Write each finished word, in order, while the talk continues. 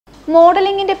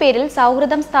മോഡലിംഗിന്റെ പേരിൽ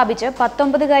സൗഹൃദം സ്ഥാപിച്ച്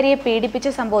 19-കാരിയെ പീഡിപ്പിച്ച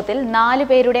സംഭവത്തിൽ 4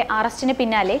 പേരുടെ അറസ്റ്റിന്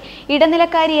പിന്നാലെ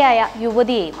ഇടനിലക്കാരിയായ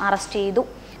യുവതിയെയും അറസ്റ്റ് ചെയ്തു.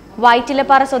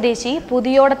 വൈറ്റിലപ്പാറ സ്വദേശി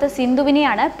പുതിയോടത്ത്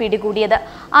സിന്ധുവിനെയാണ് പിടികൂടിയത്.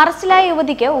 അറസ്റ്റിലായ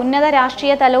യുവതിക്ക് ഉന്നത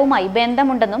രാഷ്ട്രീയ തലവുമായി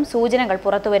ബന്ധമുണ്ടെന്നും സൂചനകൾ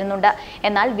പുറത്തുവരുന്നുണ്ട്.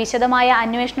 എന്നാൽ വിശദമായ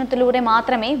അന്വേഷണത്തിലൂടെ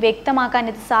മാത്രമേ വ്യക്തമാക്കാൻ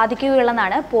ഇത്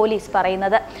സാധിക്കുകയുള്ളെന്നാണ് പോലീസ്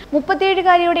പറയുന്നത്.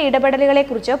 37-കാരിയുടെ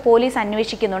ഇടപെടലുകളെക്കുറിച്ച് പോലീസ്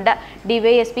അന്വേഷിക്കുന്നുണ്ട്.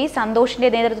 ഡിവൈഎസ്പി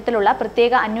സന്തോഷിന്റെ നേതൃത്വത്തിലുള്ള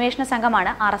പ്രത്യേക അന്വേഷണ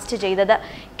സംഘമാണ് അറസ്റ്റ് ചെയ്തത്.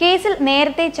 കേസിൽ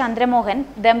നേരത്തെ ചന്ദ്രമോഹൻ,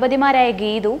 ദമ്പതിമാരായ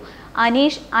ഗീതു,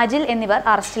 അനീഷ്, അജിൽ എന്നിവർ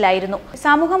അറസ്റ്റിലായിരുന്നു.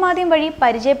 സമൂഹമാധ്യമം വഴി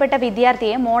പരിചയപ്പെട്ട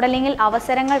വിദ്യാർത്ഥിയെ മോഡലിംഗിൽ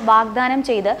അവസരങ്ങൾ വാഗ്ദാനം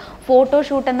ചെയ്ത്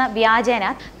ഫോട്ടോഷൂട്ട് എന്ന വ്യാജേന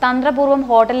തന്ത്രപൂർവ്വം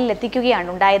ഹോട്ടലിൽ എത്തിക്കുകയാണ്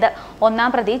ഉണ്ടായത്.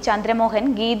 ഒന്നാം പ്രതി ചന്ദ്രമോഹൻ,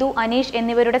 ഗീതു, അനീഷ്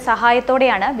എന്നിവരുടെ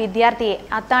സഹായത്തോടെയാണ് വിദ്യാർത്ഥിയെ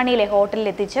അത്താണിയിലെ ഹോട്ടലിൽ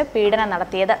എത്തിച്ച് പീഡനം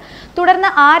നടത്തിയത്.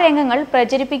 തുടർന്ന് ആ രംഗങ്ങൾ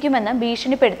പ്രചരിപ്പിക്കുമെന്ന്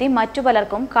ഭീഷണിപ്പെടുത്തി മറ്റു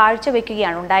പലർക്കും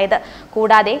കാഴ്ചവെക്കുകയാണ് ഉണ്ടായത്.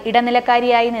 കൂടാതെ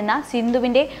ഇടനിലക്കാരിയായി നിന്ന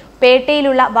സിന്ധുവിന്റെ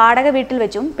പേട്ടയിലുള്ള വാടക വീട്ടിൽ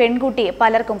വെച്ചും പെൺകുട്ടിയെ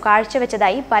പലർക്കും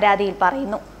കാഴ്ചവെച്ചതായി പരാതിയിൽ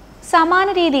പറയുന്നു. സമാന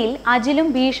രീതിയിൽ അജിലും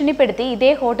ഭീഷണിപ്പെടുത്തി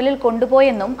ഇതേ ഹോട്ടലിൽ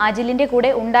കൊണ്ടുപോയെന്നും അജിലിന്റെ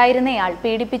കൂടെ ഉണ്ടായിരുന്നയാൾ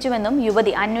പീഡിപ്പിച്ചുവെന്നും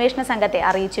യുവതി അന്വേഷണ സംഘത്തെ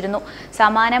അറിയിച്ചിരുന്നു.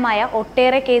 സമാനമായ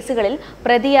ഒട്ടേറെ കേസുകളിൽ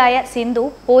പ്രതിയായ സിന്ധു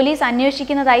പോലീസ്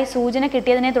അന്വേഷിക്കുന്നതായി സൂചന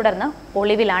കിട്ടിയതിനെ തുടർന്ന്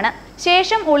ഒളിവിലാണ്.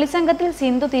 ശേഷം ഒളിസംഘത്തിൽ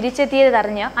സിന്ധു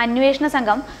തിരിച്ചെത്തിയതറിഞ്ഞ് അന്വേഷണ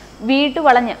സംഘം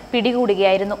വീട്ടുവളഞ്ഞ്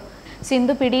പിടികൂടുകയായിരുന്നു.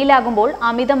 സിന്ധു പിടിയിലാകുമ്പോൾ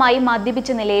അമിതമായി മദ്യപിച്ച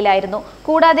നിലയിലായിരുന്നു.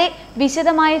 കൂടാതെ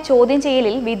വിശദമായ ചോദ്യം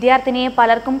ചെയ്യലിൽ വിദ്യാർത്ഥിനിയെ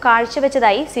പലർക്കും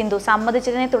കാഴ്ചവെച്ചതായി സിന്ധു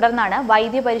സമ്മതിച്ചതിനെ തുടർന്നാണ്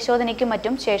വൈദ്യപരിശോധനയ്ക്കും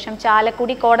മറ്റും ശേഷം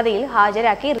ചാലക്കുടി കോടതിയിൽ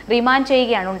ഹാജരാക്കി റിമാൻഡ്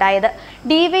ചെയ്യുകയാണ് ഉണ്ടായത്.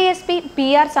 ഡിവൈഎസ്പി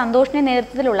PR സന്തോഷിന്റെ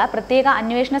നേതൃത്വത്തിലുള്ള പ്രത്യേക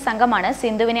അന്വേഷണ സംഘമാണ്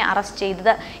സിന്ധുവിനെ അറസ്റ്റ്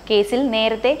ചെയ്തത്. കേസിൽ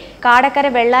നേരത്തെ കാടക്കര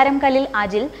വെള്ളാരംകല്ലിൽ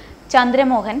അജിൽ,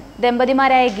 ചന്ദ്രമോഹൻ,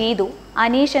 ദമ്പതിമാരായ ഗീതു,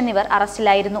 അനീഷ് എന്നിവർ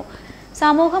അറസ്റ്റിലായിരുന്നു.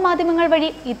 സമൂഹ മാധ്യമങ്ങൾ വഴി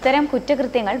ഇത്തരം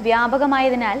കുറ്റകൃത്യങ്ങൾ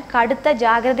വ്യാപകമായതിനാൽ കടുത്ത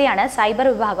ജാഗ്രതയാണ് സൈബർ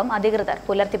വിഭാഗം അധികൃതർ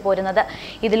പുലർത്തിപ്പോരുന്നത്.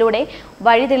 ഇതിലൂടെ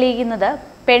വഴി തെളിയിക്കുന്നത്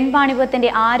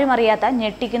പെൺവാണിഭത്തിന്റെ ആരും അറിയാത്ത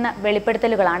ഞെട്ടിക്കുന്ന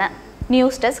വെളിപ്പെടുത്തലുകളാണ്.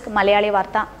 ന്യൂസ് ഡെസ്ക് മലയാളി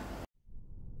വാർത്ത.